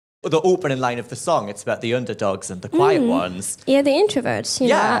the opening line of the song, it's about the underdogs and the quiet ones. Yeah, the introverts. You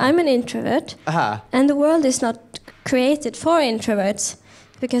know, I'm an introvert. And the world is not created for introverts.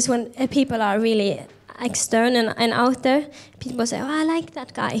 Because when people are really external and out there, people say, oh, I like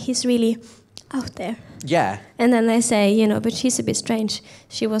that guy. He's really out there. Yeah. And then they say, you know, but she's a bit strange.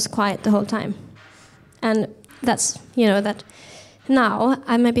 She was quiet the whole time. And that's, you know, that now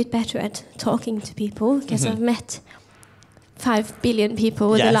I'm a bit better at talking to people because I've met 5 billion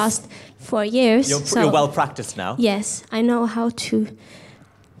people in the last 4 years. You're well practiced now. Yes, I know how to,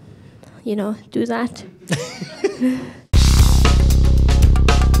 you know, do that.